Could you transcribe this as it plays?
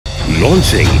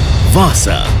Launching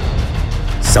VASA,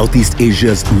 Southeast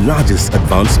Asia's largest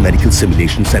advanced medical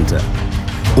simulation center.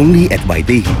 Only at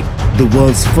Vydehi, the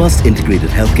world's first integrated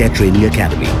healthcare training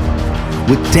academy.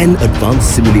 With 10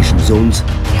 advanced simulation zones,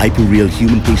 hyperreal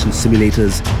human patient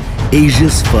simulators,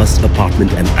 Asia's first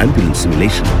apartment and ambulance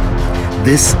simulation.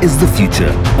 This is the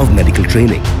future of medical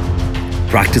training.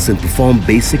 Practice and perform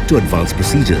basic to advanced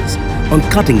procedures on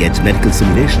cutting-edge medical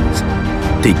simulations.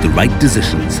 Take the right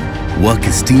decisions, work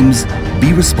as teams,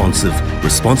 be responsive,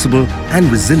 responsible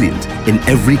and resilient in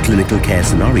every clinical care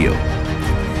scenario.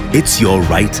 It's your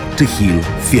right to heal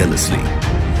fearlessly.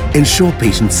 Ensure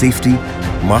patient safety,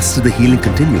 master the healing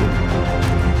continuum.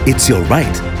 It's your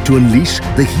right to unleash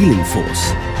the healing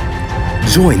force.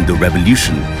 Join the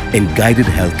revolution in guided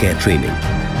healthcare training.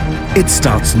 It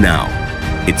starts now.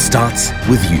 It starts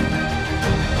with you.